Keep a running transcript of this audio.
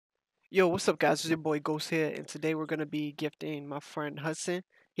Yo, what's up, guys? It's your boy Ghost here, and today we're gonna be gifting my friend Hudson.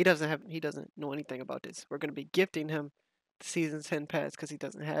 He doesn't know anything about this. We're gonna be gifting him the season 10 pass because he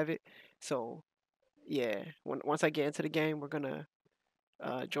doesn't have it. So yeah, once I get into the game, we're gonna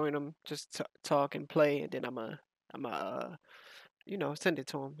join him, just talk and play, and then I'm send it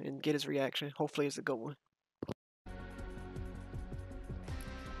to him and get his reaction. Hopefully, it's a good one.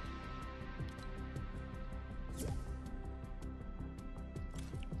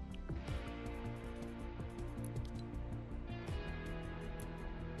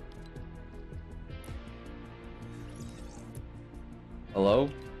 Hello?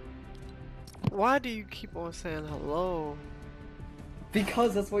 Why do you keep on saying hello?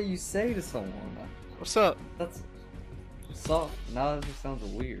 Because that's what you say to someone. What's up? That's soft. Now that just sounds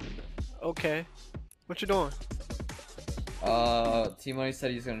weird. Okay, what you doing? T-Money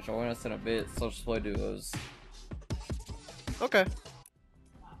said he's gonna join us in a bit. Social play duos. Okay,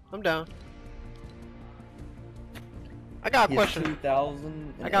 I'm down. I got a question.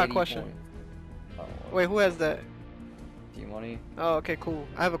 2,000. I got a question. Oh, Wait, who has that? T-Money. Oh, okay, cool.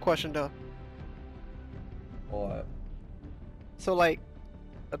 I have a question though. What? So like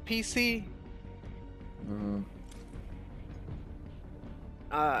a PC, Mm.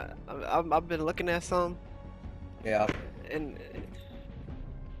 I've been looking at some, Yeah. and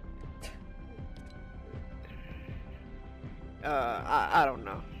I don't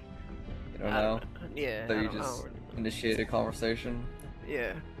know. You don't know? Yeah. So I you don't, just I don't, initiated a conversation?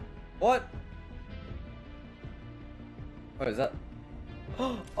 yeah. What? What is that?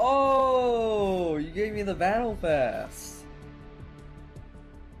 Oh! You gave me the battle pass!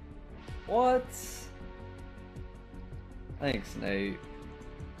 What? Thanks, Nate.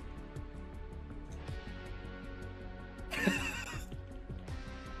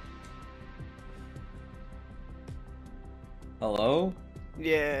 Hello?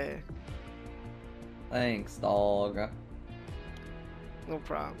 Yeah. Thanks, dog. No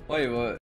problem. Wait, what?